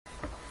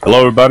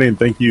Hello, everybody, and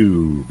thank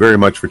you very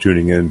much for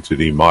tuning in to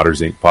the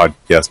Modders Inc.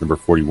 podcast number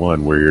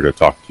 41. We're here to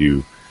talk to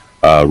you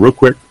real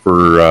quick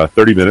for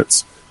 30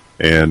 minutes,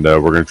 and we're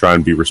going to try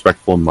and be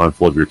respectful and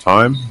mindful of your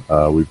time.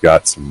 We've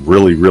got some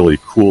really, really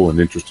cool and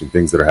interesting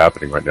things that are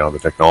happening right now in the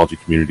technology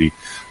community,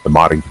 the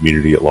modding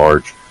community at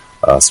large,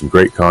 some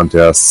great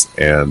contests,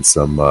 and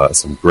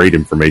some great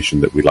information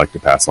that we'd like to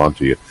pass on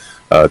to you.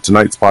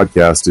 Tonight's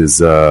podcast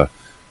is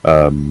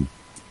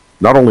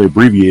not only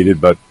abbreviated,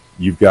 but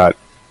you've got...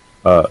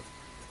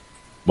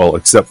 well,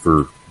 except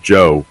for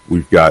Joe,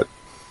 we've got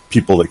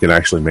people that can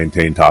actually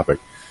maintain topic.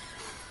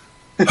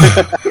 No,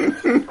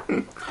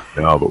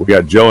 but we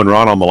got Joe and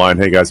Ron on the line.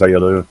 Hey, guys, how you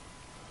doing?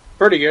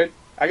 Pretty good.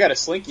 I got a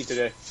Slinky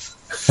today.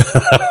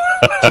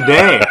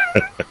 Today?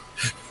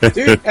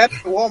 Dude, had it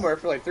at Walmart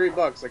for like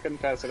 $3. I couldn't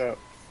pass it up.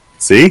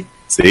 See?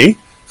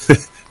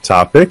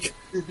 Topic,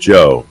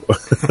 Joe.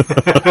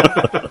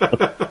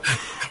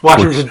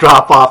 Watch him just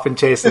drop off and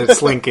chase it,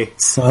 Slinky.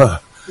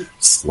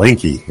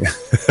 Slinky.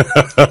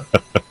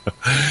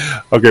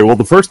 Okay, well,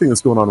 the first thing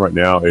that's going on right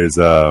now is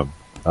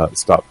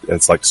stop.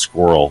 It's like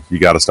squirrel. You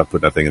got to stop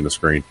putting that thing in the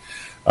screen.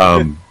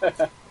 The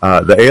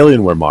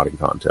Alienware modding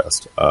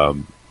contest.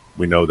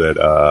 We know that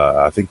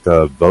I think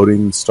the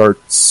voting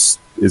starts.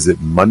 Is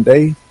it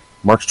Monday,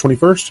 March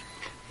 21st?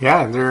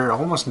 Yeah, they're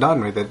almost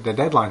done with it. The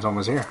deadline's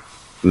almost here.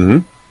 Mm-hmm.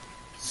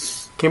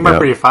 Came up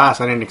pretty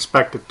fast. I didn't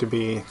expect it to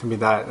be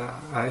that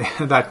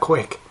that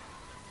quick.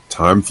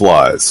 Time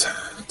flies.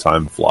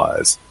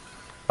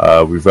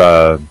 We've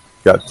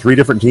got 3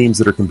 different teams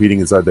that are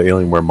competing inside the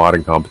Alienware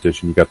modding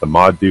competition. You've got the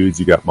Mod Dudes,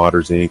 you've got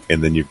Modders Inc.,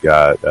 and then you've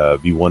got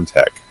V1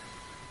 Tech.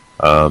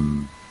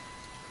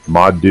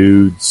 Mod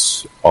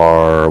Dudes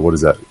are, what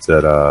is that? Is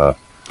that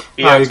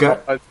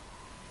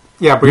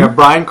we have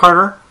Brian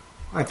Carter,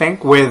 I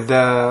think, with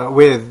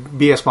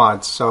BS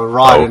Mods. So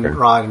Rod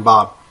and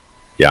Bob.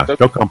 Yeah,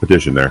 no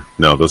competition there.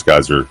 No, those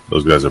guys are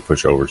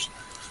pushovers.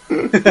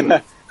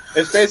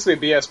 It's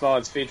basically BS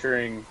Mods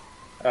featuring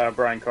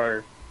Brian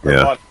Carter.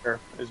 Yeah.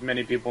 As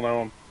many people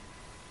know him.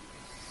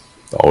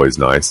 Always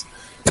nice.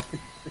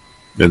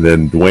 And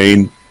then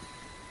Dwayne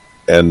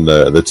and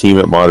the team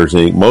at Modders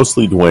Inc.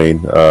 Mostly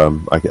Dwayne.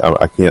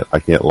 I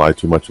can't lie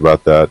too much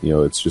about that. You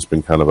know, it's just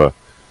been kind of a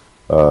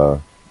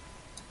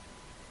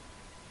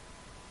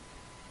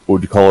what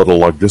would you call it? A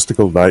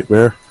logistical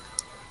nightmare.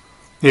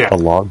 Yeah. A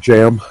log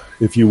jam,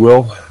 if you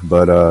will.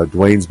 But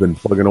Dwayne's been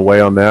plugging away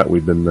on that.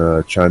 We've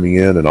been chiming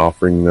in and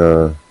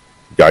offering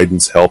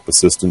guidance, help,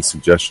 assistance,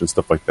 suggestions,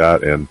 stuff like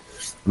that. And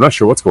I'm not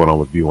sure what's going on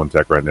with V1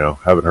 Tech right now.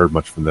 Haven't heard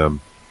much from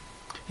them.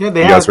 Yeah,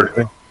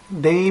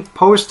 they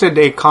posted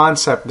a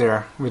concept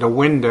there with a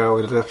window,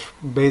 with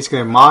basically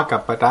a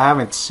mock-up, but I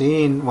haven't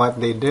seen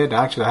what they did.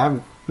 Actually, I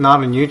haven't,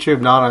 not on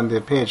YouTube, not on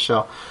the page.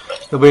 So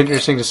it'll be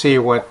interesting to see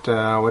what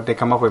they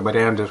come up with by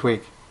the end of this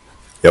week.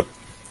 Yep.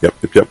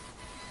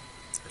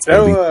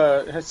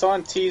 So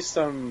Hassan teased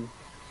some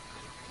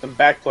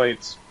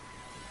backplates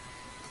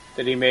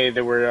that he made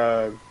that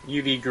were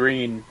UV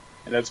green,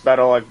 and that's about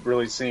all I've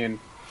really seen.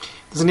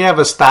 Doesn't he have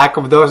a stack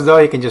of those, though,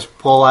 you can just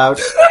pull out?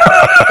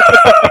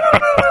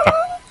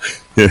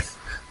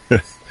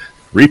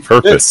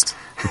 Repurposed.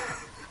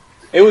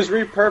 It was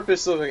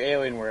repurposed of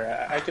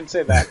Alienware. I can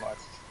say that much.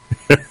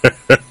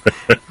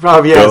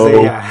 Probably,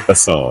 yeah.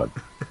 Hassan.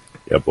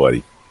 Yeah,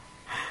 buddy.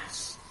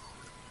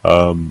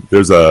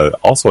 There's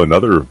also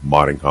another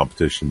modding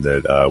competition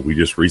that we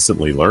just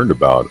recently learned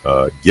about,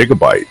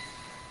 Gigabyte.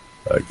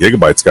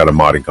 Gigabyte's got a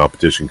modding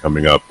competition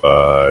coming up.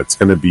 It's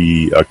going to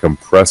be a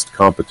compressed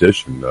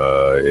competition.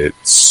 It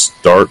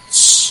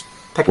starts...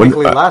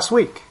 Technically last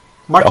week,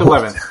 March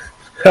 11th.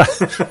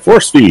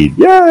 Force feed,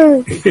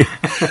 yay!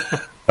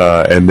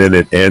 And then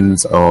it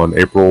ends on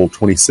April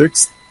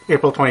 26th.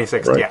 April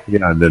 26th, right? Yeah.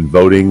 Yeah, and then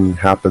voting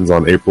happens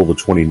on April the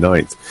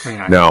 29th.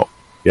 29th. Now,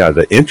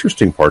 the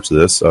interesting parts of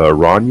this,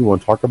 Ron, you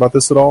want to talk about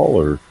this at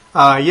all? Or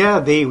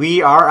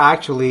we are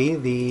actually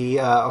the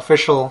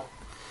official...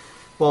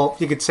 Well,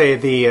 you could say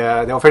the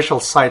official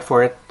site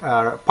for it.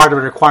 Part of the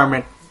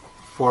requirement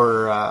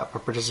for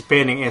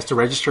participating is to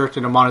register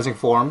to the Modders Inc.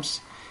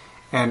 forums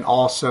and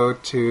also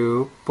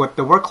to put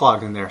the work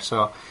log in there.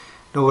 So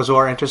those who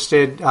are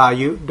interested,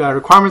 the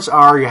requirements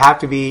are you have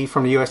to be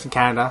from the U.S. and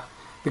Canada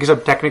because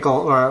of technical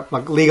or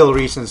legal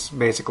reasons,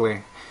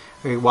 basically.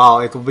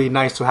 While it would be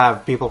nice to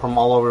have people from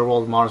all over the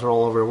world, modders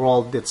all over the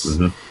world, it's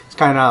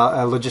kind of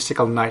a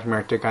logistical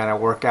nightmare to kind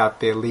of work out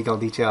the legal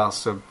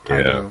details to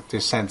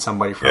send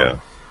somebody from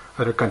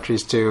other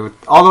countries to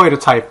all the way to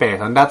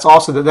Taipei, and that's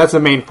also that's the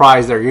main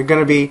prize there. You're going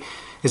to be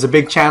is a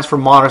big chance for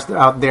modders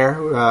out there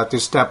to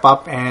step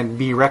up and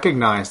be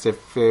recognized.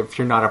 If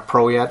you're not a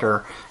pro yet,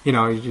 or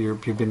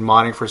you've been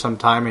modding for some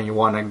time and you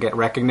want to get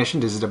recognition,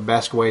 this is the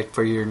best way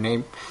for your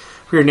name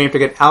to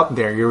get out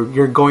there.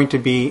 You're going to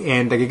be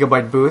in the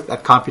Gigabyte booth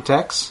at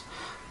Computex.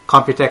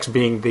 Computex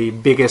being the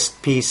biggest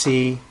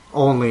PC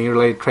only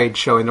related trade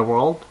show in the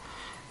world.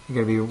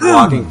 You're going to be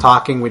walking,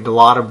 talking with a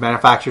lot of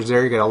manufacturers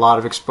there. You get a lot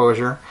of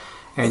exposure.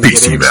 And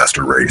PC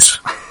Master Race.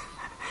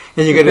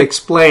 And you got to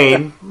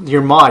explain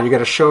your mod. You got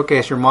to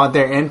showcase your mod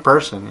there in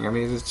person. I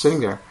mean, it's sitting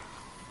there.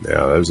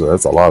 Yeah,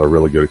 that's a lot of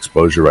really good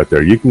exposure right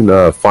there. You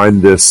can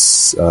find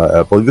this.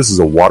 I believe this is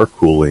a water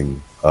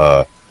cooling,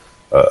 a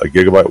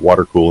gigabyte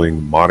water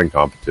cooling modding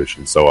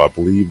competition. So I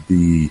believe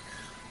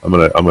I'm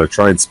gonna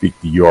try and speak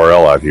the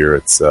URL out here.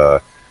 It's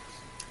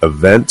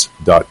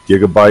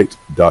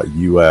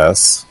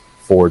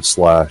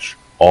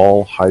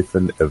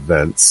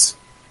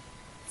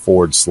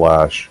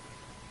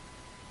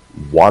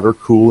event.gigabyte.us/all-events/water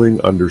cooling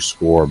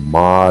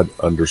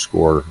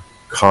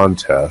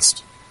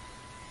 _mod_contest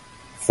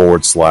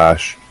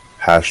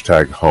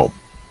 /#home.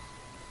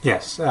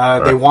 Yes,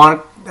 they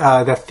want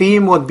the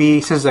theme would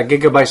be, since the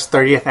Gigabyte's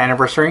 30th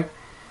anniversary.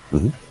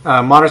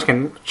 Modders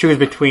can choose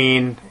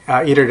between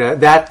either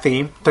that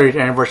theme, 30th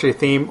anniversary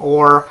theme,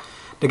 or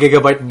the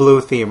Gigabyte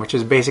Blue theme, which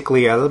is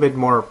basically a little bit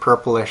more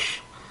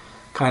purplish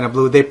kind of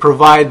blue. They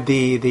provide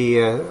the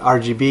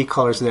RGB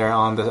colors there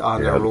on the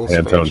rules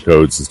Pantone page.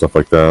 codes and stuff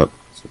like that.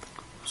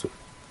 So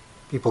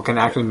People can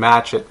actually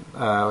match it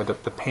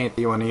with the paint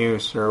that you want to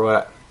use or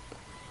what.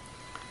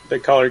 The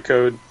color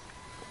code.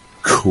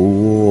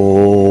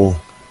 cool.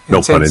 No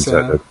And pun since,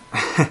 intended.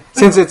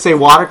 Since it's a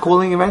water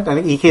cooling event, I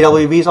think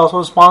EKWB is also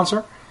a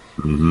sponsor,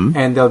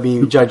 and they'll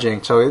be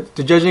judging. So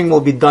the judging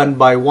will be done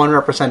by one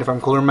representative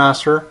from Cooler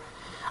Master,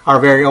 our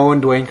very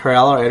own Dwayne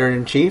Carell, our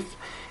editor-in-chief,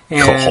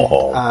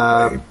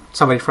 and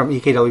somebody from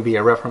EKWB,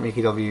 a rep from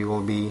EKWB,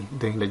 will be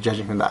doing the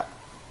judging from that.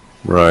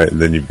 Right,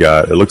 and then you've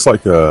got. It looks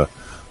like the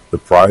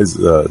prize,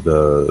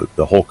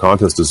 the whole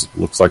contest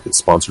looks like it's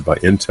sponsored by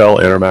Intel,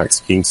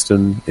 Enermax,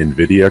 Kingston,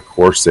 Nvidia,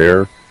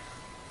 Corsair,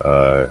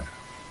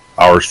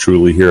 ours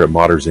truly here at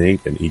Modders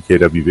Inc. and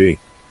EKWB.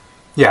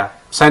 Yeah,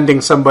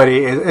 sending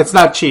somebody, it's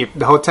not cheap.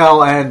 The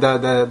hotel and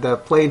the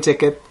plane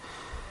ticket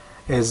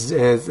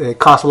it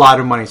costs a lot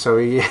of money. So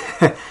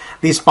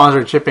these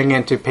sponsors are chipping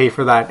in to pay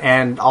for that,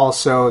 and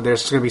also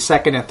there's going to be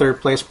second and third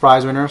place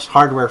prize winners,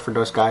 hardware for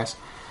those guys.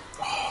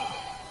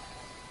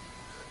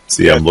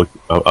 See, I'm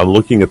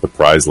looking at the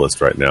prize list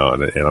right now,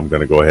 and I'm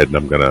going to go ahead and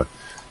I'm going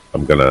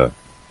to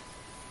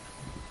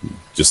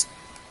just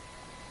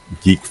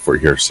geek for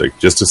your sake,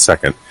 just a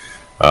second.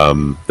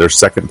 Their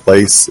second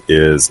place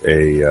is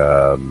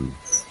a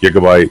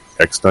Gigabyte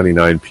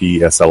X99P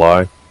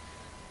SLI.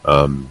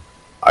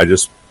 I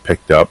just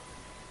picked up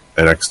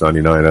an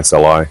X99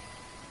 SLI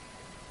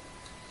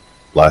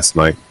last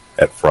night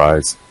at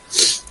Fry's,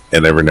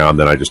 and every now and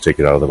then I just take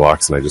it out of the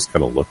box and I just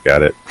kind of look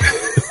at it.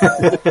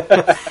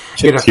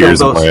 Get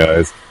tears in my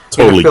eyes.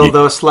 Totally fill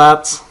those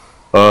slots.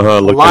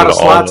 A lot of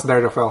slots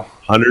there to fill.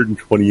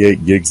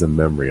 128 gigs of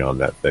memory on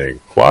that thing.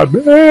 Quad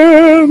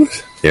man,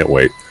 can't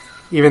wait.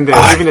 Even the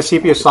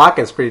CPU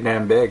socket is pretty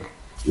damn big.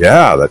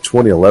 Yeah, that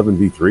 2011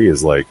 V3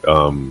 is like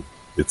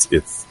it's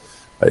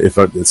if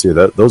I see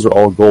that those are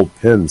all gold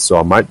pins, so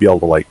I might be able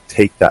to like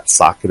take that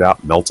socket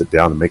out, melt it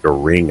down, and make a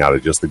ring out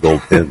of just the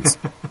gold pins.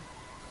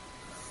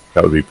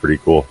 That would be pretty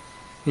cool.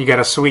 You got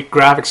a sweet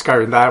graphics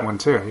card in that one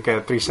too. You got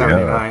a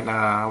 379.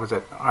 What was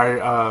it?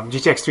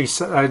 GTX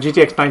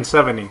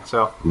 970.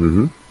 So.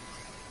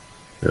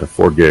 Yeah,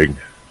 4 gig.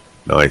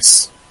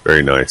 Nice,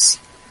 very nice.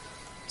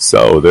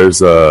 So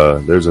there's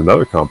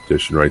another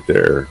competition right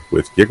there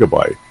with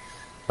Gigabyte,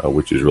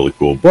 which is really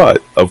cool.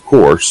 But of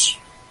course,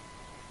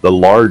 the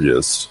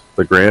largest,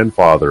 the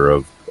grandfather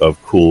of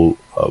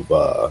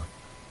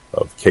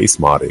case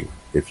modding,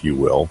 if you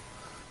will,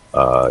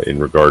 in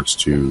regards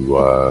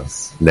to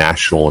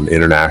national and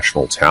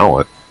international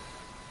talent,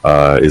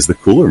 is the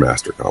Cooler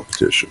Master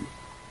competition,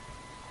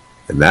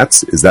 and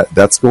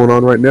that's going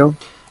on right now.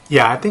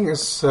 Yeah, I think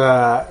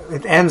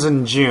it ends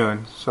in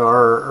June, so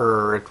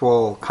or it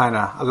will kind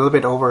of a little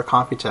bit over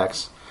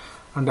Computex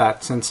on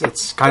that, since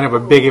it's kind of a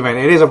big event.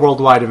 It is a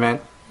worldwide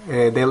event.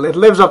 It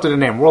lives up to the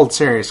name, World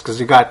Series, because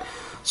you got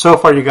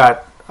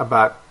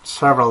about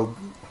several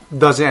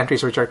dozen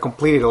entries which are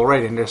completed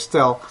already, and there's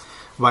still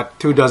about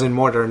 2 dozen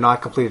more that are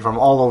not completed from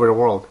all over the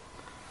world.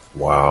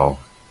 Wow.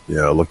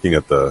 Yeah, looking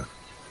at the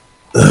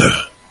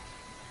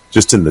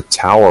just in the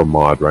tower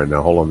mod right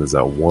now. Hold on, is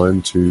that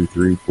 1, 2,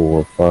 3,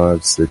 4,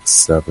 5, 6,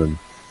 7,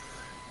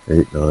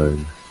 8,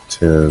 9,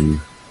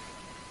 10?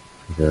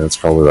 Yeah, it's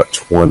probably about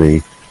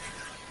 20.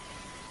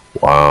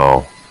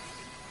 Wow.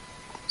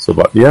 So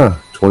about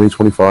 20,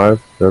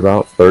 25. They're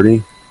about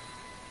 30.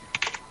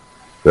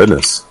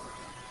 Goodness.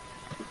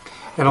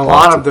 And a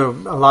lot of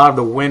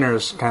the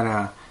winners kind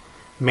of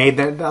made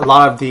that. A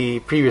lot of the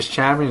previous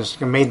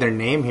champions made their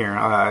name here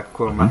at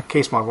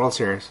Case Mod World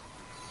Series.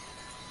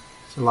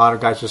 So a lot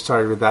of guys just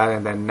started with that,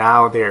 and then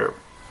now they're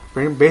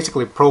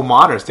basically pro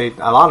modders. A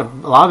lot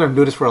of them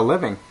do this for a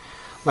living.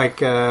 Like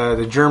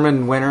the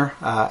German winner,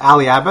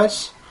 Ali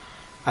Abbas.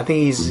 I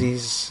think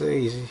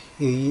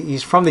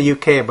he's from the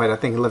UK, but I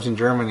think he lives in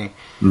Germany.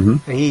 And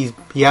he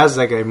has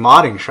like a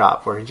modding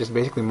shop where he just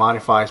basically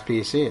modifies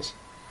PCs.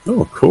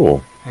 Oh,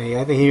 cool. And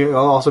I think he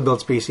also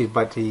builds PCs,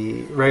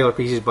 regular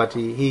PCs, but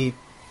he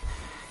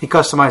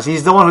customized.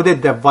 He's the one who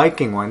did the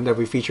Viking one that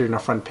we featured in the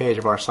front page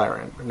of our site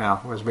right now.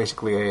 It was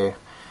basically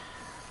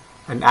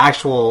an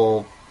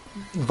actual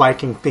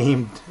Viking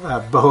themed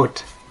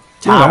boat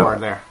tower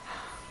there.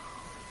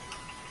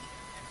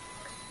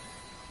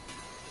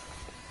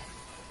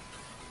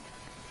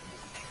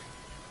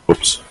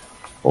 Whoops.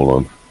 Hold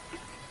on.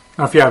 I don't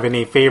know if you have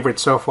any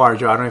favorites so far,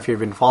 Joe. I don't know if you've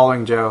been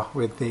following Joe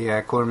with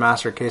the Cooler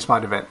Master Case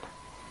Mod event.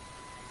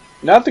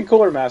 Not the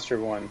Cooler Master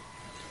one.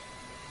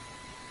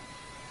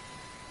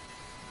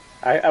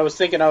 I was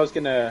thinking I was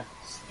going to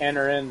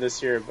enter in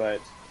this year,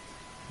 but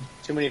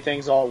too many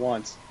things all at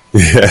once.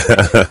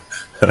 Yeah.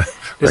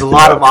 There's a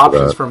lot of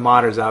options for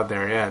modders out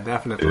there. Yeah,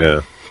 definitely.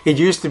 Yeah. It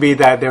used to be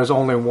that there was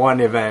only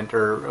one event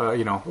or,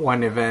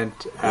 one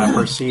event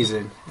per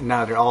season. And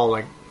now they're all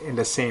like in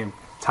the same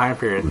time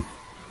period.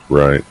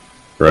 Right.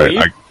 Well,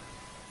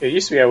 it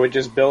used to be I would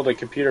just build a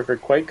computer for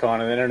QuakeCon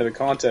and then enter the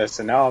contest,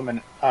 and now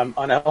I'm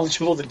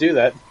uneligible to do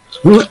that.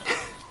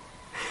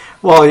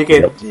 Well, you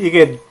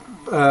could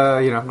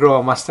grow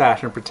a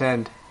mustache and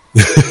pretend.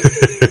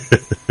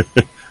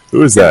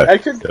 Who is that? I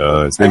could.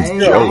 His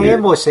name's Joey. I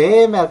am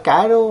Jose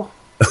Mercado.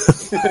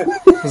 Is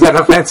that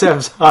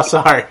offensive? Oh,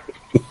 sorry.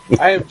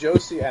 I am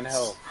Josie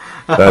Angel.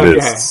 That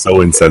is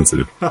so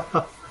insensitive.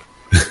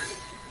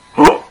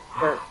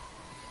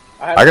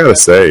 I gotta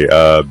say,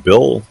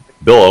 Bill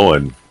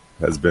Owen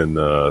has been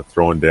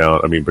throwing down.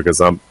 I mean, because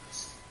I'm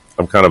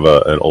kind of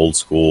an old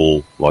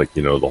school, like,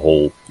 the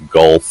whole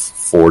Gulf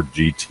Ford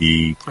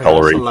GT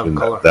coloration,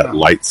 that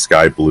light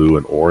sky blue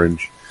and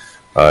orange.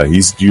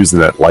 He's using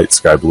that light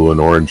sky blue and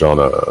orange on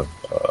a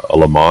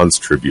Le Mans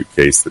tribute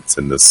case that's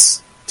in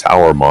this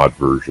Tower mod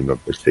version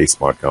of the case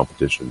mod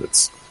competition.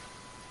 That's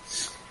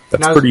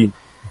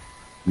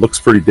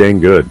looks pretty dang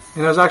good.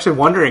 And I was actually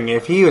wondering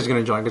if he was going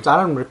to join, because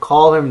I don't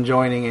recall him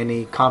joining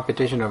any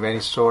competition of any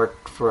sort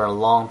for a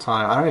long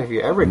time. I don't know if he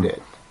ever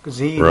did, because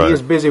he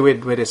is busy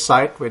with his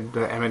site, with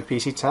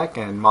MNPC Tech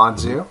and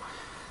ModZoo.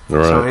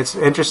 Right. So it's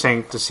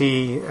interesting to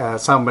see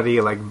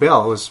somebody like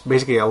Bill, who's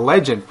basically a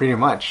legend, pretty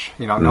much.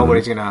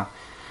 Nobody's gonna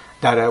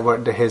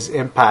doubt his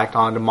impact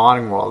on the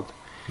modding world.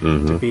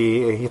 To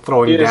be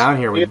throwing down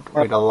here with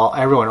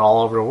everyone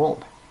all over the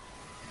world.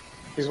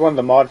 He's one of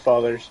the mod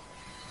fathers.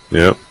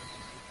 Yeah.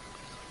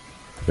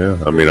 Yeah.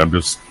 I mean, I'm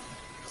just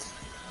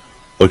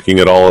looking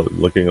at all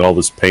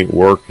this paint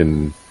work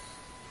and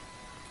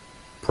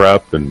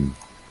prep and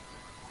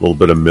a little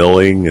bit of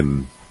milling,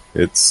 and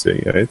it's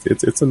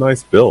a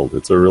nice build.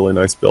 It's a really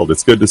nice build.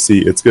 It's good to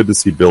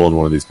see Bill in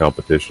one of these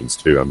competitions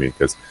too. I mean,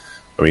 because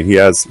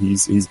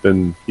he's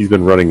been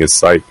running his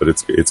site, but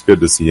it's good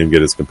to see him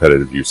get his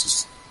competitive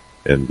uses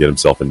and get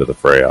himself into the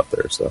fray out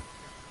there. So,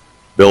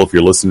 Bill, if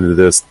you're listening to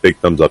this, big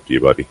thumbs up to you,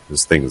 buddy.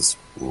 This thing's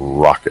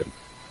rocking.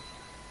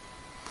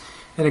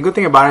 And the good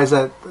thing about it is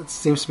that it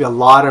seems to be a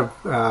lot of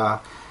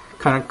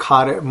kind of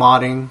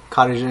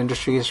cottage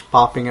industries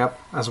popping up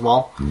as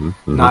well.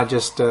 Mm-hmm.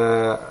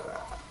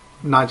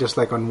 Not just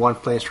like on one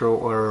place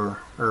or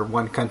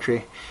one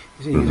country.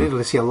 You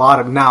literally see a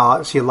lot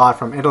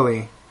from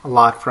Italy, a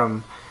lot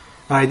from.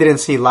 I didn't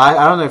see.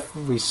 I don't know if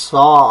we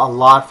saw a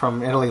lot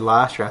from Italy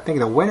last year. I think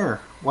the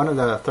winner, one of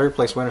the third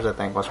place winners, I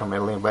think, was from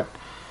Italy. But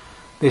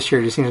this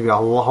year there seems to be a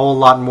whole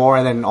lot more,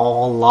 and then a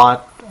whole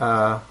lot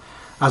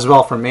as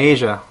well from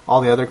Asia. All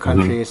the other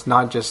countries,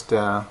 not just.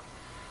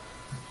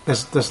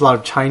 There's a lot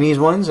of Chinese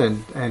ones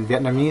and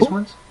Vietnamese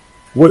ones.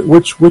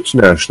 Which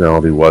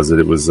nationality was it?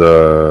 It was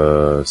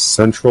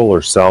Central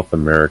or South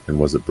American.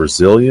 Was it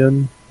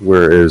Brazilian?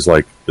 Where it was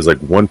like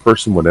one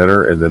person would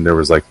enter, and then there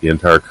was like the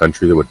entire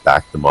country that would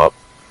back them up.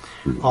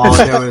 Oh,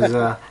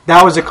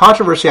 that was a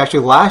controversy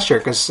actually last year,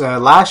 because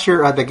last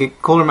year at the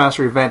Cooler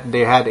Master event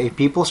they had a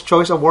People's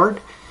Choice Award.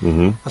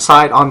 Mm-hmm.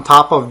 Aside on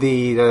top of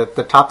the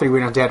top three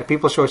winners, they had a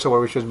People's Choice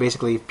Award, which was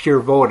basically pure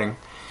voting.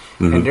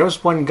 Mm-hmm. And there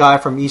was one guy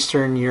from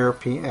Eastern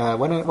European,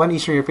 one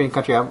Eastern European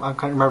country. I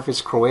can't remember if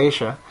it's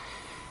Croatia.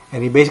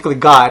 And he basically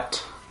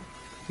got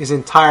his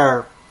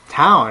entire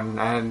town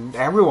and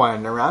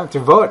everyone around to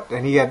vote,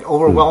 and he had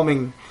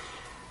overwhelming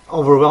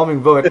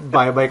vote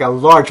by like a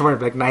large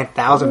amount, like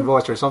 9,000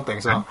 votes or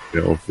something. So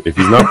if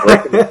he's not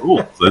breaking the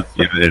rules,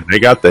 and they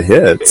got the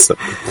hits.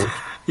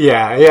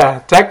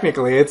 Yeah,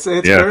 technically it's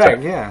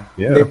correct. Yeah.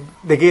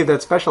 They gave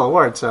that special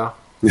award. So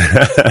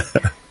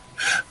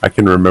I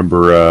can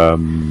remember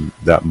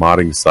that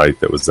modding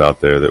site that was out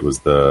there. That was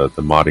the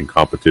modding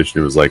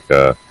competition. It was like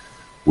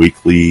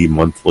weekly,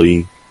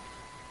 monthly,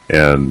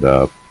 and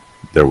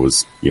there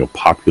was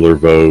popular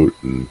vote,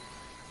 and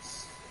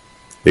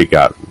it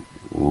got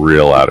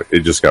it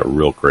just got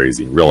real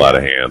crazy, out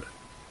of hand.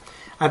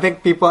 I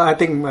think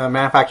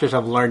manufacturers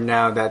have learned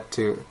now that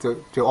to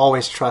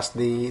always trust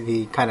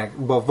the kind of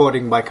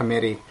voting by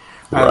committee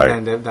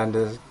rather than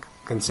the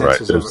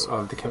consensus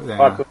of the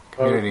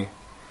community.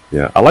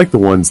 Yeah, I like the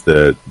ones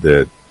that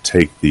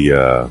take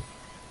the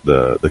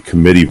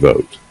committee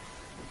vote.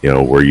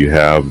 Where you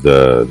have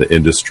the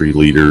industry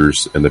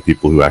leaders and the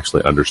people who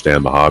actually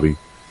understand the hobby.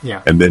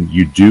 Yeah. And then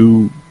you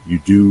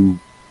do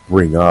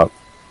bring up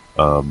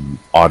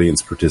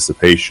audience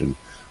participation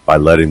by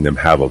letting them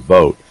have a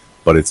vote,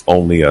 but it's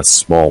only a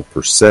small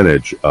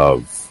percentage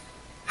of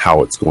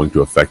how it's going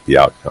to affect the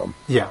outcome.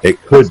 Yeah.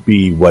 It could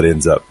be what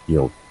ends up,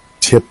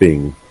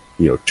 tipping,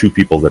 two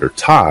people that are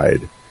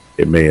tied.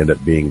 It may end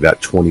up being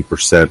that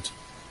 20%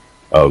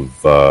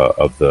 of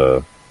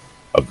the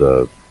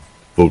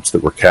votes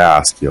that were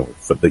cast,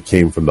 that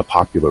came from the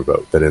popular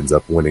vote that ends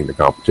up winning the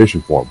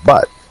competition for them.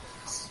 But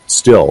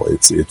still,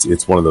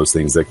 it's one of those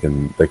things that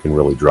can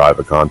really drive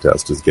a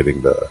contest, is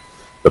getting the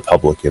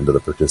public into the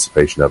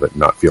participation of it,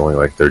 not feeling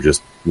like they're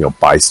just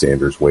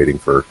bystanders waiting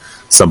for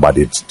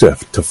somebody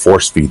to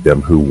force feed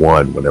them who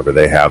won whenever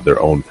they have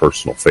their own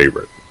personal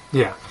favorite.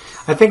 Yeah,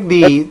 I think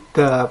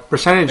the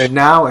percentage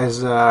now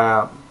is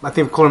I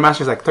think Cooler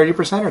Master is like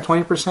 30% or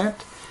 20%.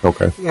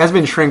 Okay, it has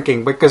been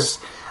shrinking because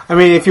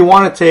if you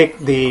want to take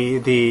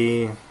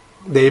the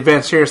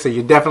event seriously,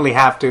 you definitely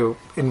have to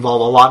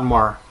involve a lot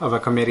more of a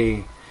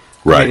committee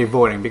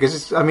voting,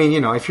 because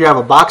if you have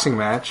a boxing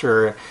match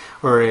or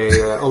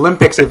a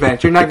Olympics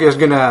event, you're not just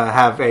going to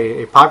have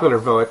a popular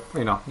vote,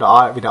 the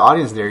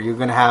audience there. You're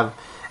going to have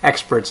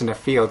experts in the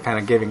field kind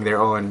of giving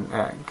their own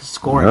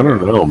scoring. I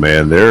don't know,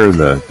 man. They're in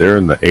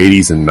the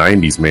 80s and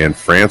 90s, man.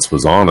 France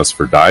was on us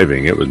for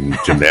diving. It was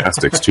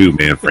gymnastics too,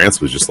 man.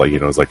 France was just like,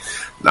 it was like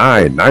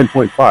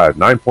 9.5,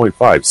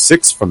 9.5,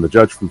 6 from the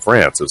judge from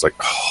France. It was like,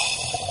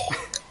 oh,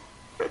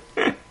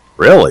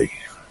 really,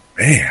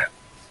 man.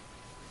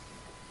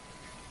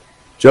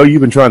 Joe,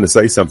 you've been trying to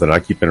say something. I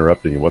keep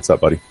interrupting you. What's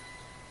up, buddy?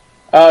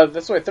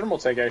 That's the way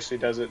Thermaltake actually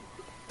does it.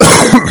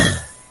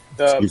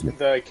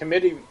 The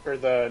committee, or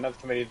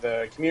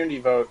the community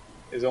vote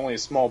is only a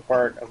small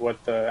part of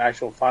what the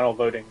actual final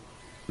voting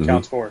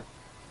counts for,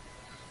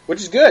 which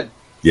is good.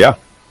 Yeah,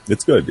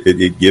 it's good.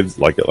 It gives,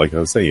 like I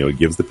was saying, it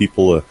gives the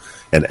people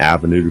an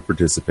avenue to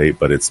participate,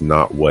 but it's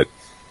not what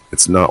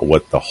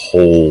the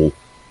whole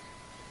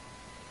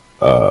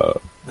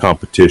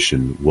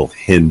competition will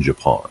hinge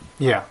upon.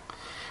 Yeah.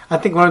 I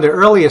think one of the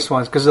earliest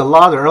ones, because a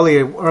lot of the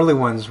early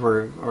ones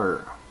were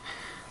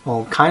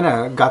kind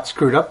of got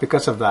screwed up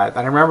because of that.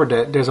 I remember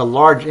that there's a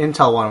large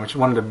Intel one, which is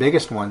one of the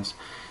biggest ones,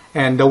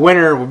 and the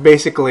winner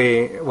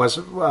basically was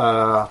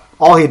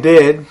all he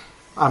did.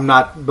 I'm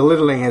not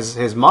belittling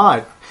his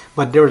mod,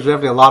 but there was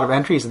definitely a lot of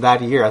entries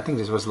that year. I think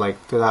this was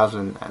like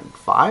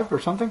 2005 or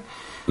something.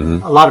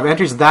 Mm-hmm. A lot of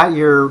entries that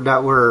year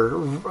that were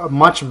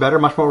much better,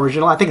 much more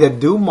original. I think the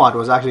Doom mod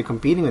was actually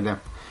competing with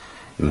them.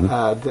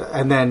 Mm-hmm.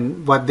 And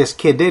then what this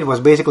kid did was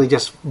basically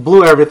just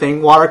blew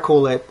everything, water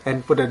cool it,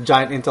 and put a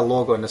giant Intel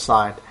logo on the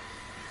side.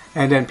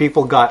 And then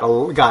people got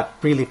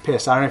really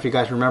pissed. I don't know if you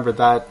guys remember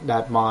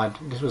that mod.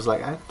 This was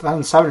like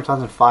 2007 or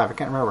 2005. I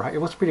can't remember. It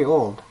was pretty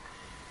old.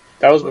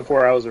 That was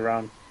before I was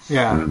around.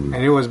 Yeah, and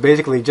it was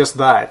basically just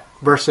that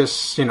versus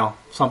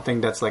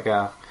something that's like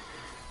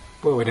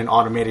with an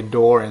automated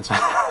door and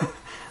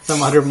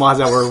some other mods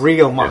that were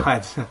real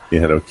mods.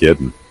 Yeah, no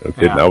kidding.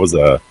 Yeah.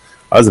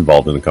 I was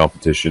involved in a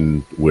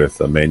competition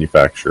with a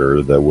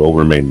manufacturer that will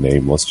remain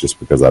nameless, just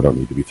because I don't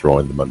need to be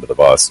throwing them under the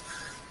bus.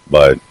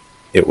 But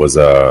it was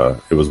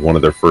one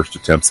of their first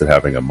attempts at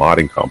having a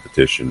modding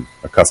competition,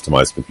 a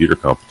customized computer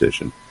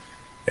competition,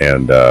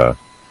 and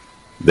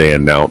they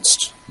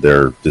announced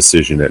their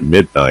decision at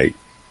midnight,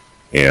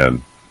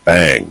 and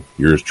bang,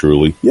 yours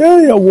truly,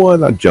 I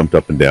won. I jumped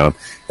up and down,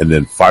 and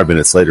then 5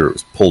 minutes later, it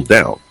was pulled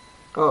down.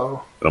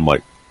 Oh, and I'm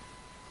like,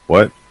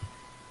 what?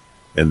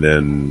 And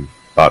then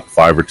about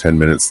 5 or 10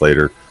 minutes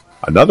later,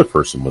 another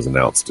person was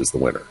announced as the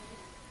winner.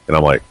 And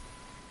I'm like,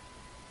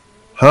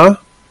 huh?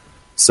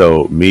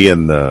 So me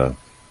and the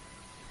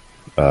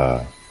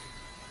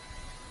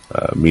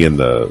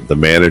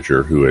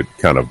manager who had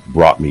kind of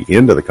brought me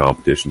into the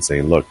competition,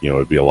 saying, look,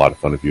 it'd be a lot of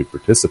fun if you'd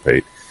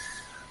participate.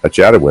 I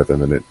chatted with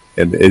him,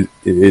 and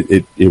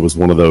it was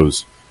one of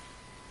those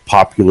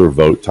popular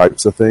vote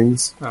types of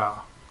things.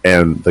 Oh.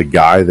 And the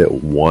guy that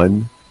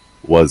won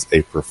was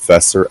a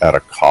professor at a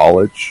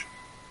college,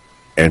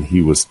 and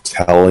he was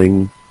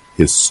telling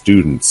his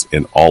students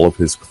in all of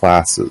his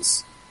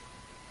classes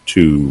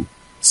to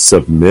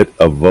submit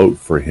a vote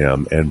for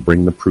him and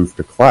bring the proof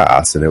to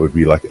class, and it would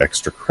be like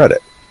extra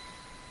credit.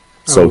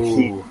 So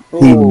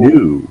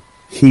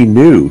he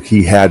knew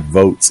he had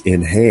votes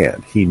in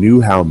hand. He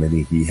knew how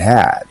many he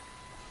had.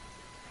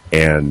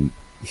 And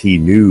he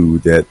knew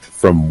that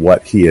from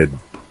what he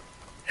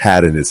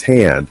had in his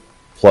hand,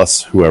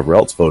 plus whoever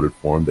else voted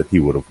for him, that he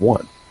would have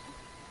won.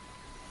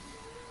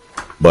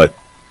 But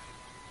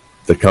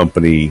the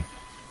company,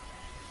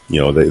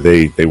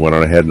 they went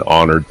on ahead and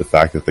honored the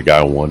fact that the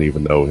guy won,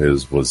 even though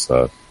his was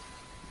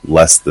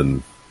less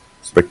than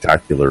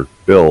spectacular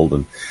build.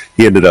 And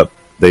they ended up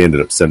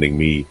sending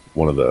me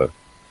one of the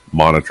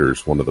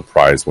monitors, one of the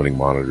prize-winning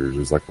monitors. It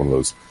was like one of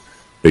those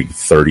big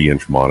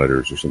 30-inch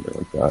monitors or something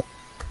like that.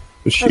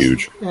 It was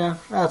huge. Yeah,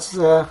 that's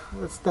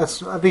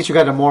at least you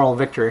got a moral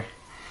victory.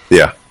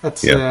 Yeah,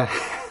 that's.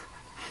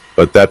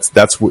 But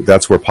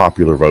that's where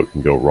popular vote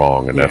can go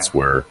wrong, and that's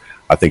where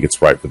I think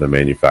it's right for the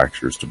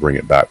manufacturers to bring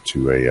it back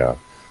to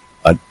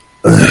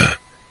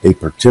a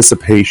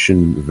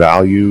participation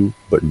value,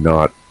 but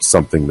not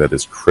something that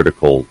is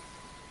critical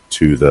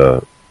to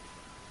the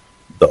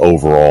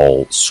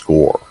overall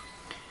score.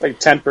 Like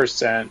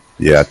 10%.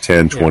 Yeah,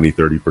 10, 20,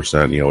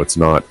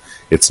 30%.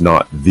 It's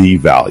not the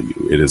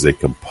value. It is a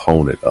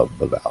component of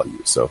the value.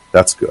 So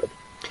that's good.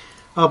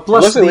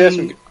 Plus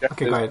okay,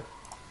 go ahead.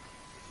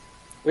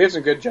 We have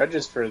some good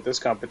judges for this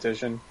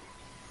competition.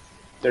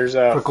 There's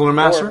For Cooler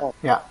Master?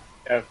 Yeah.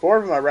 4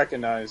 of them I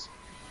recognize.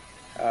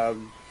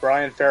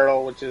 Brian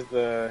Farrell, he's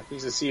the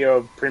CEO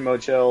of Primo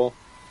Chill.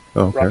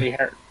 Oh, okay.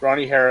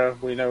 Ronnie Hara,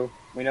 we know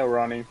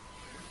Ronnie.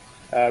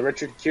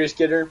 Richard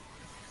Kierskitter,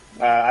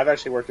 I've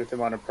actually worked with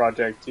him on a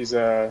project. He's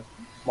a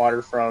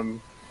modder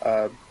from,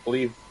 I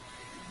believe,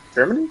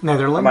 Germany?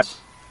 Netherlands.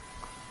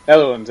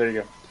 Netherlands, there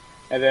you go.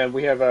 And then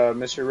we have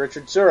Mr.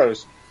 Richard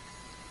Suros.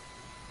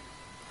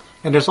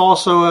 And there's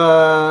also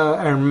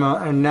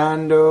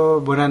Hernando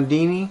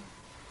Bonandini.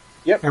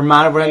 Yep.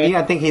 Hermano Bonandini.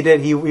 I think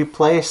he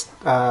placed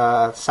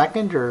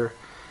second or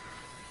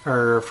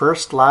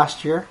first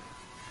last year.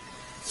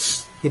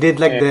 He did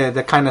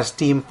the kind of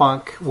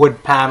steampunk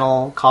wood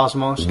panel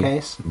Cosmos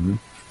case. Mm-hmm.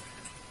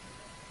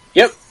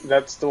 Yep,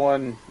 that's the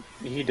one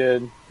he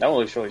did. That one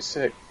looks really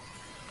sick.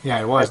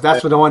 Yeah, it was.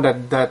 That's the one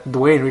that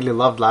Dwayne really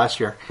loved last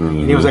year. Mm-hmm.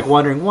 And he was like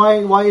wondering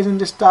why isn't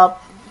this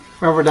top?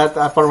 Remember that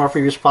part of our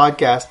previous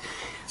podcast?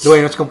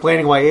 Dwayne was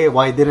complaining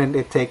why didn't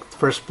it take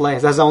first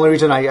place? That's the only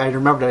reason I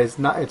remember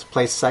that it's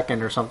placed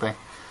second or something.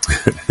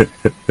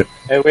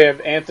 And we have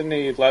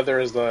Anthony Leather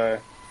as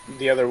the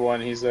other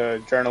one. He's a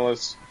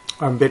journalist.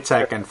 On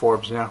BitTech and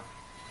Forbes, yeah.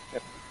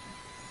 Yep.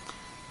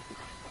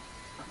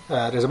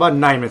 There's about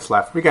 9 minutes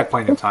left. We got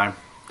plenty of time.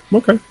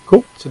 Okay,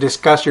 cool. To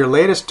discuss your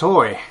latest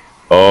toy.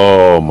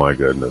 Oh my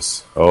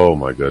goodness,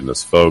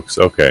 folks.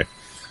 Okay,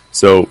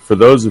 so for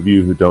those of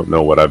you who don't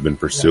know what I've been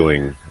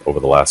pursuing over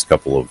the last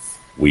couple of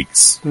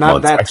weeks,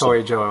 not that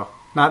toy, Joe.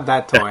 Not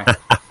that toy.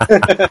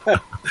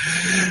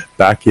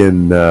 Back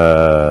in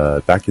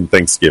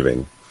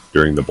Thanksgiving,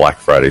 during the Black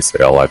Friday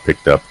sale, I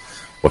picked up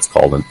what's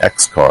called an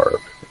X-Carve.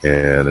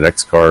 And an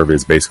X-Carve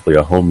is basically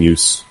a home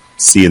use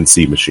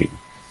CNC machine.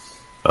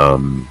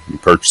 You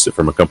purchase it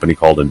from a company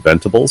called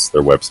Inventables.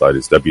 Their website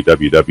is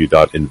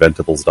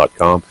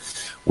www.inventables.com.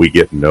 We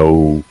get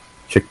no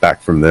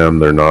kickback from them.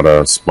 They're not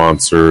a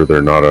sponsor.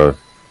 They're not a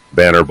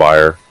banner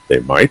buyer.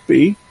 They might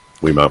be.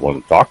 We might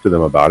want to talk to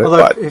them about it. Well,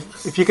 look, but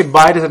if you could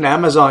buy it on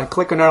Amazon,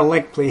 click on our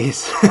link,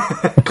 please.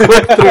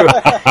 click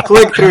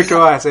through to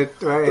us. It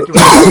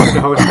the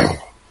hosting.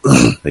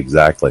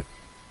 Exactly.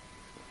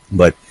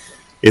 But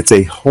it's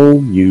a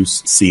home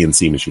use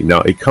CNC machine.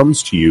 Now it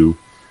comes to you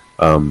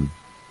in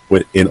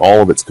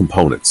all of its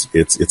components.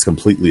 It's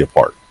completely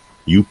apart.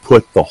 You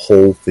put the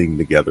whole thing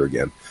together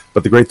again.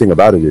 But the great thing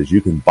about it is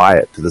you can buy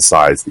it to the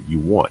size that you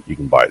want. You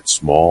can buy it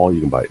small, you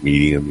can buy it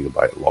medium, you can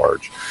buy it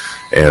large.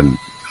 And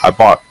I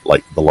bought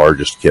like the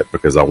largest kit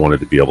because I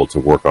wanted to be able to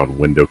work on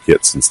window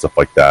kits and stuff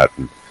like that,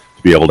 and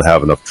to be able to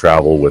have enough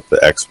travel with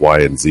the X, Y,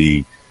 and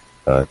Z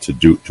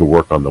to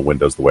work on the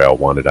windows the way I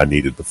wanted. I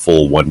needed the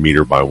full 1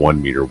 meter by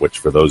 1 meter, which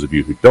for those of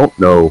you who don't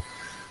know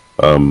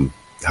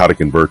how to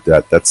convert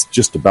that, that's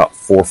just about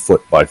 4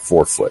 foot by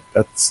 4 foot.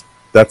 That's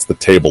the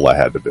table I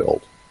had to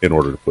build in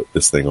order to put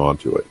this thing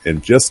onto it.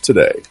 And just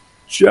today,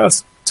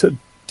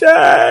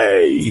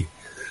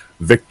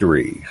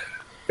 victory.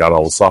 Got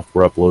all the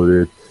software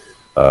uploaded,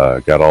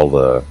 got all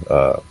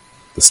the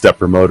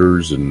stepper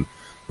motors and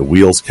the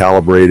wheels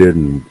calibrated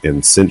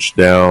and cinched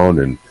down,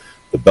 and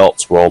the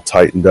belts were all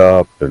tightened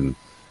up, and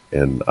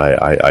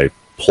I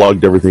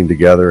plugged everything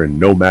together, and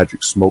no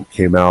magic smoke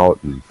came out,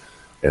 and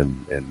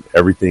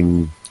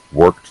everything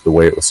worked the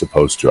way it was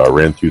supposed to. I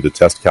ran through the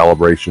test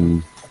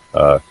calibration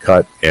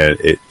cut, and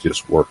it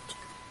just worked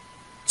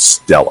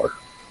stellar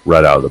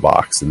right out of the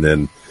box. And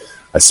then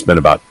I spent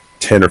about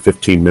 10 or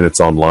 15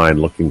 minutes online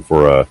looking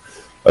for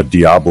a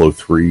Diablo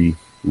 3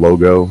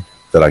 logo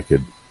that I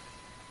could.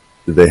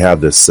 They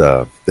have this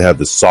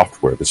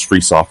software, this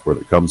free software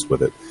that comes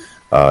with it.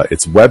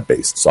 It's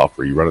web-based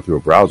software. You run it through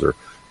a browser,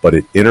 but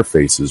it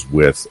interfaces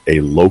with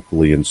a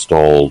locally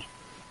installed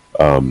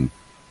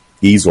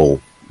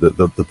easel.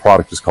 The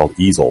product is called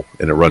Easel,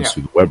 and it runs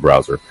through the web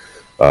browser.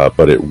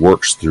 But it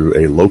works through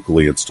a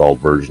locally installed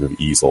version of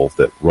Easel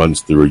that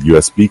runs through a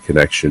USB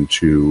connection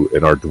to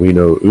an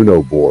Arduino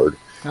Uno board.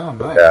 Oh,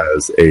 nice. That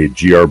has a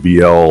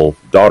GRBL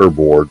daughter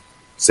board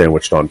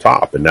sandwiched on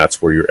top, and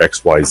that's where your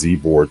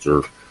XYZ boards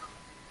are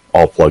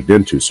all plugged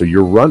into. So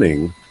you're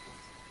running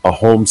a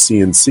home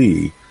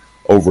CNC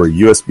over a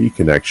USB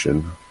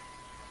connection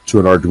to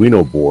an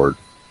Arduino board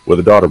with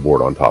a daughter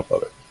board on top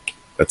of it.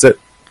 That's it,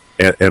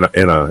 and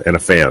a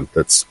fan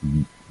that's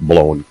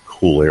blowing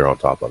cool air on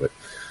top of it.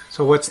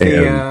 So what's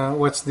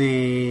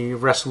the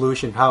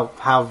resolution?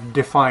 How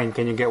defined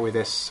can you get with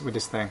this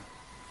thing?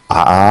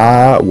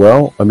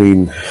 Well, I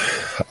mean,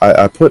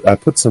 I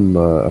put some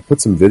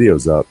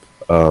videos up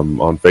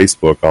on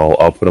Facebook.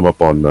 I'll put them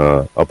up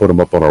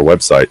on our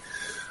website.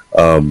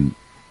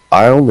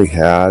 I only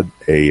had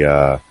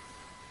a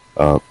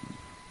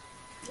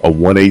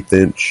 1/8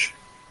 inch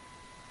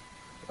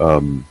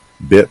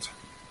bit,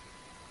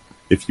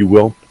 if you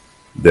will.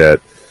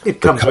 That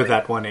it comes with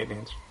that 1/8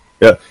 inch.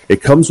 Yeah,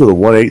 it comes with a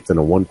 1/8 and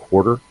a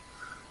 1/4.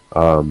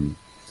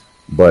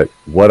 But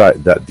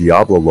that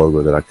Diablo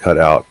logo that I cut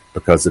out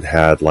because it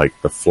had like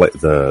the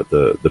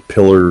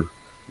pillar,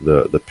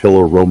 the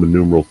pillar Roman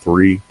numeral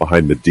 3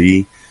 behind the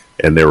D,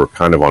 and they were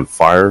kind of on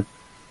fire.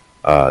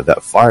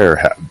 That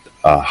fire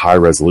high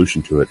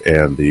resolution to it,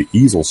 and the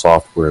easel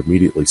software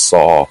immediately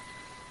saw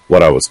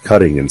what I was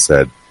cutting and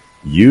said,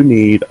 you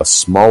need a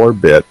smaller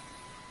bit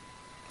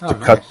to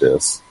cut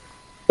this,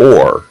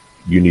 or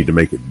you need to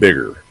make it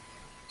bigger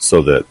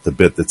so that the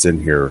bit that's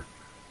in here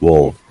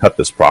will cut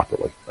this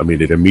properly. I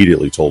mean, it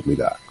immediately told me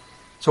that.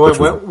 So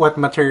what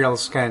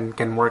materials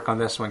can work on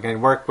this one? Can it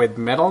work with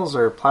metals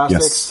or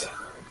plastics?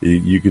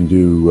 Yes. You can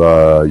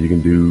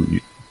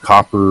do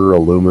copper,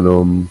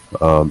 aluminum.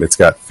 It's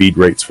got feed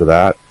rates for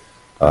that.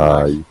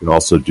 You can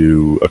also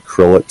do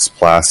acrylics,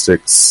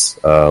 plastics,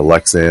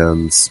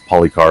 Lexans,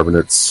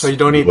 polycarbonates. So you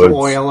don't need the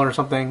oil or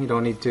something? You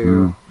don't need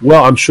to...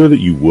 Well, I'm sure that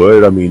you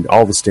would. I mean,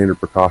 all the standard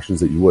precautions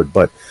that you would.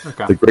 But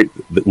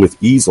with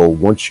easel,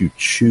 once you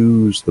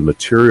choose the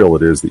material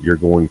it is that you're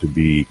going to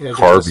be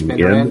carving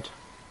in,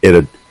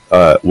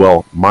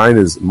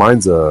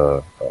 mine's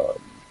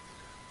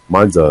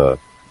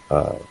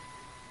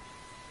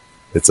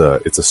it's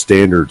a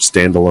standard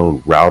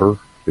standalone router.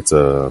 It's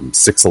a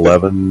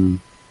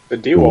 611. The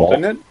DeWalt,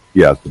 isn't it?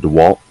 Yeah, the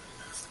DeWalt.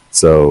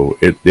 So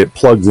it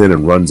plugs in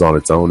and runs on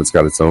its own. It's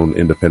got its own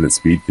independent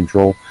speed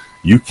control.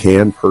 You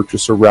can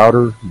purchase a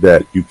router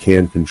that you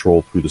can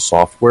control through the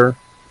software,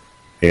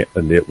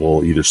 and it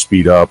will either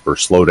speed up or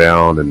slow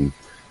down, and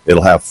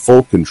it'll have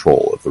full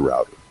control of the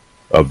router,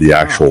 of the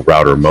actual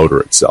router motor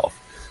itself.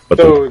 But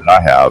the one that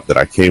I have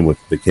that came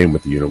with the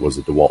unit was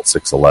a DeWalt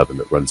 611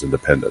 that runs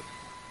independent.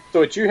 So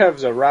what you have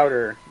is a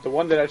router, the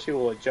one that actually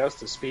will adjust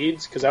the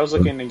speeds, because I was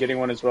looking at getting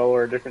one as well,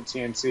 or a different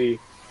CNC.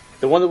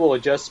 The one that will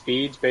adjust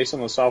speeds based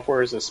on the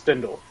software is a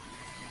spindle.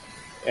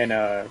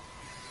 And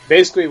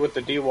basically with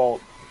the DeWalt,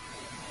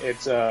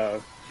 it's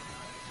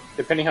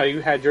depending how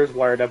you had yours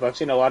wired up. I've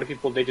seen a lot of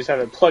people, they just have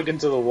it plugged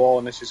into the wall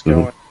and it's just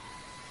going.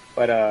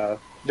 But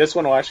this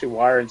one will actually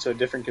wire into a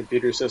different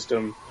computer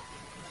system,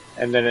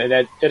 and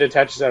then it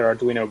attaches to our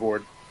Arduino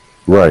board.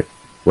 Right.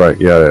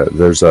 Yeah,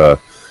 there's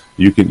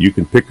you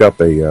can pick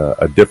up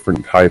a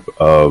different type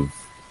of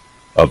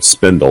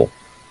spindle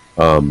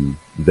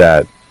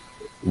that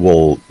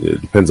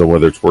it depends on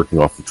whether it's working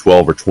off the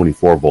 12 or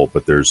 24 volt,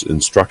 but there's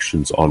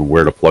instructions on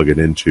where to plug it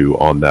into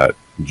on that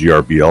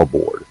GRBL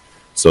board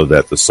so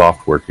that the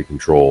software can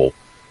control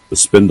the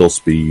spindle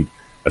speed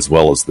as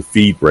well as the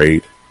feed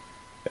rate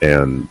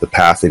and the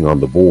pathing on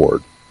the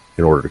board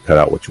in order to cut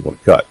out what you want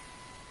to cut.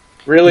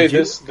 Really,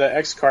 the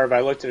X-Carve,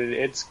 I looked at it,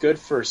 it's good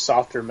for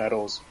softer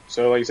metals.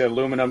 So like I said,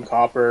 aluminum,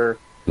 copper,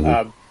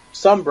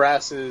 some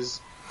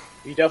brasses.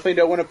 You definitely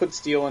don't want to put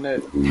steel in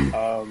it.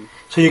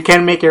 So you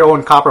can make your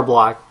own copper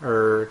block,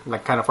 or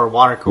like kind of for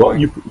water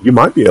cooling? Well, you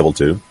might be able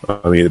to.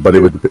 I mean, but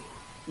it would...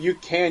 You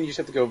can, you just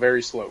have to go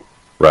very slow.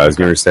 Right, I was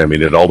going to say, I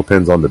mean, it all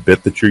depends on the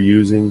bit that you're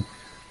using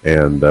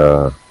and,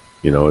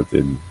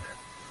 and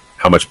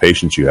how much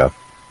patience you have.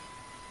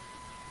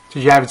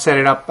 Did you have it set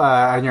it up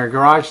in your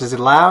garage? Is it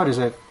loud?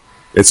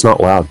 It's not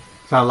loud.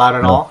 It's not loud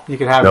at all? You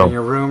could have it in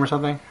your room or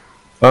something?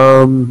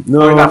 No. I mean,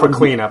 not for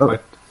cleanup,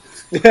 but...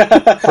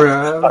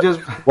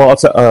 Well,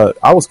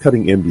 I was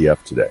cutting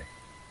MDF today,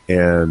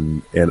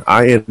 and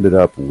I ended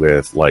up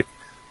with like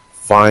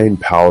fine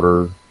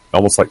powder,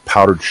 almost like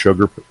powdered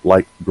sugar,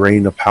 like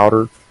grain of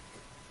powder,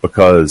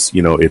 because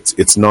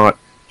it's not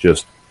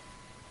just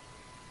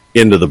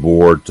into the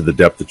board to the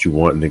depth that you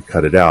want and then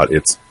cut it out.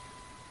 It's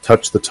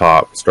touch the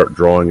top, start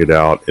drawing it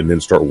out, and then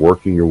start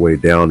working your way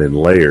down in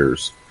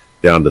layers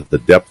down to the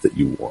depth that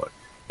you want.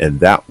 And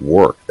that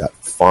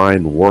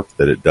fine work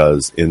that it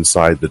does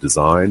inside the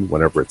design,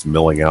 whenever it's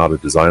milling out a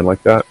design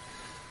like that,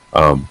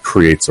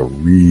 creates a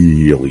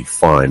really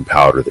fine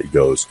powder that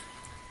goes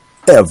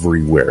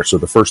everywhere. So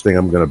the first thing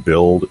I'm going to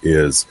build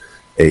is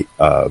a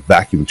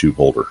vacuum tube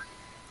holder.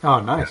 Oh,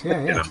 nice!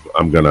 Yeah.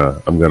 I'm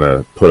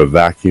gonna put a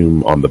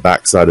vacuum on the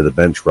back side of the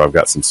bench where I've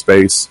got some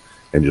space,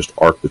 and just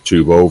arc the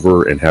tube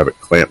over and have it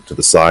clamped to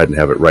the side and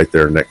have it right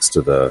there next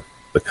to the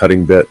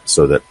cutting bit,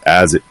 so that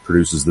as it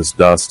produces this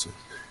dust,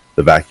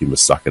 the vacuum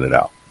is sucking it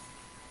out.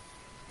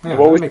 Yeah,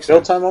 what was your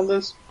build time on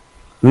this?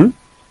 What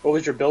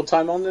was your build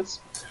time on this?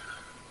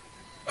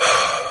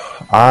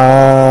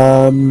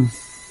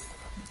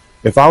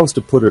 If I was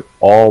to put it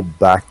all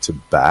back to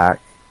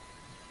back,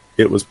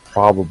 it was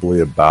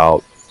probably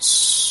about,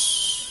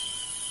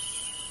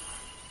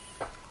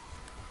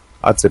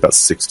 I'd say about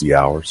 60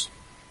 hours.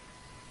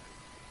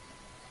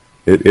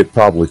 It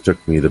probably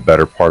took me the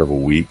better part of a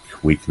week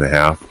and a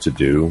half to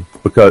do,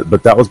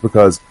 but that was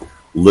because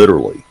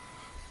literally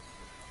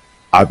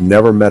I've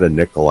never met a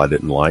nickel I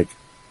didn't like,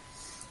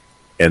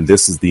 and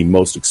this is the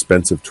most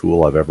expensive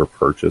tool I've ever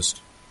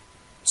purchased.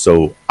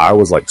 So I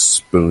was like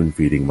spoon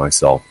feeding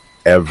myself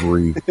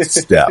every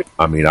step.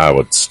 I mean, I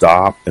would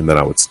stop, and then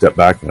I would step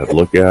back and I'd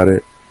look at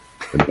it,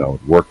 and I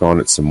would work on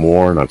it some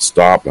more, and I'd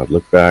stop and I'd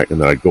look back, and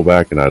then I'd go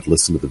back and I'd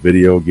listen to the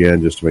video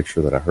again just to make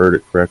sure that I heard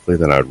it correctly.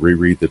 Then I'd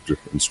reread the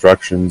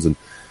instructions and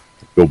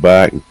go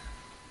back and,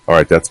 all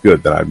right, that's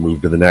good. Then I'd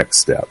move to the next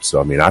step. So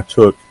I mean, I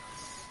took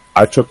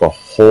a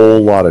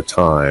whole lot of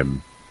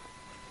time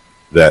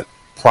that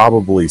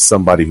probably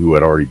somebody who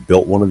had already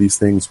built one of these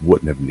things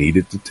wouldn't have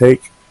needed to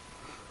take,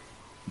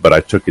 but I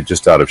took it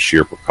just out of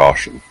sheer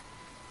precaution.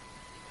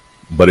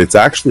 but it's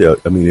actually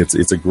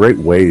it's a great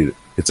way.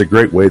 It's a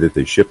great way that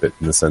they ship it,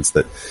 in the sense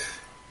that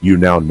you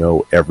now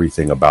know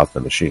everything about the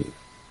machine,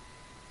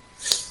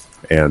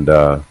 and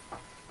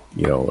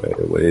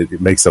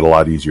it makes it a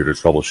lot easier to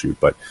troubleshoot.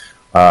 But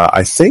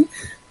I think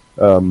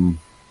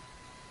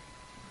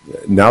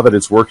now that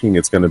it's working,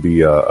 it's going to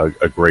be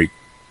a great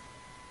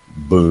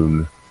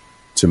boon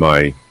to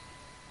my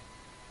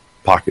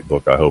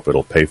pocketbook. I hope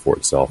it'll pay for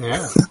itself.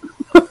 Yeah.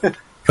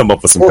 Come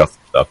up with some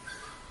custom stuff.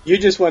 You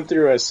just went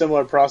through a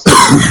similar process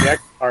with the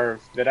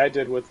X-Carve that I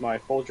did with my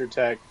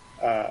Folgertech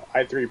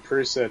i3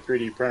 Prusa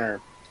 3D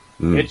printer.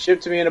 It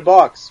shipped to me in a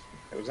box.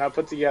 It was not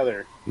put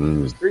together. It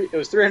was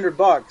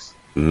 $300.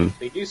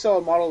 They do sell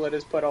a model that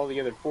is put all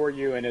together for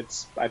you, and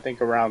it's, I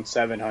think, around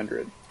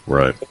 $700.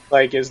 Right.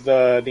 Like, is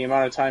the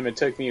amount of time it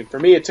took me. For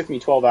me, it took me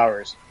 12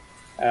 hours.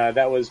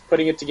 That was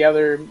putting it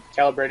together,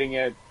 calibrating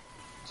it,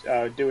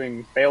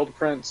 doing failed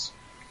prints.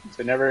 It's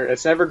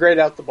never great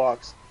out the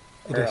box.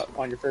 Or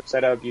on your first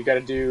setup, you got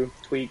to do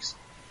tweaks.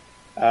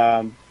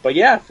 But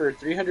yeah, for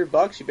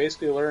 $300, you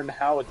basically learn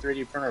how a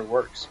 3D printer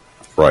works.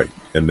 Right,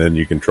 and then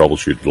you can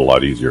troubleshoot it a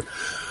lot easier.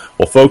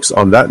 Well, folks,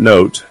 on that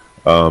note,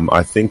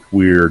 I think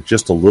we're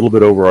just a little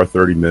bit over our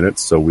 30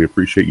 minutes, so we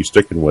appreciate you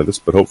sticking with us.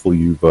 But hopefully,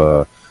 you've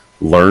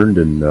learned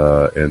and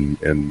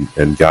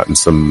gotten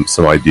some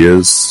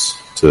ideas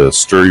to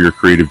stir your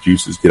creative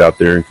juices, get out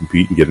there and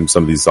compete, and get in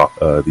some of these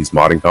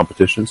modding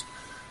competitions.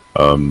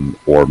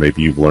 Or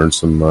maybe you've learned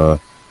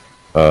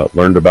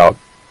learned about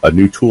a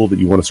new tool that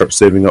you want to start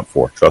saving up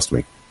for. Trust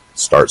me,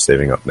 start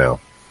saving up now.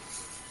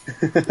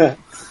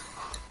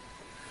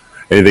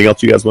 Anything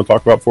else you guys want to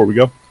talk about before we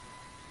go?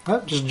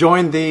 Just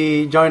join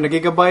the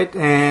Gigabyte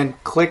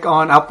and click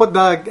on. I'll put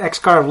the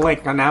X-Carve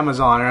link on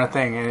Amazon or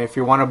anything, and if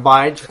you want to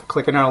buy it, just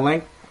click on our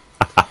link.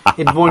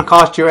 It won't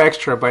cost you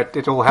extra, but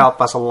it will help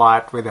us a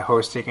lot with the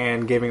hosting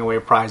and giving away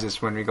prizes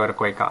when we go to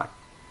QuakeCon.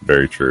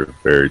 Very true.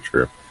 Very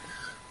true.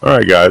 All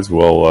right, guys.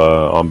 Well,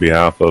 on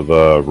behalf of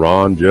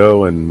Ron,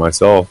 Joe, and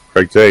myself,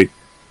 Craig Tate,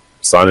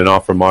 signing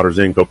off from Modders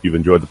Inc. Hope you've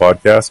enjoyed the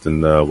podcast,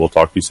 and we'll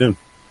talk to you soon.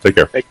 Take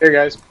care. Take care,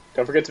 guys.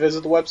 Don't forget to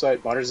visit the website,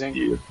 Modders Inc.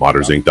 Yeah,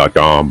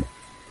 ModdersInc.com.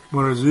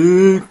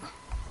 Modders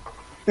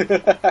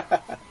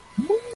Inc.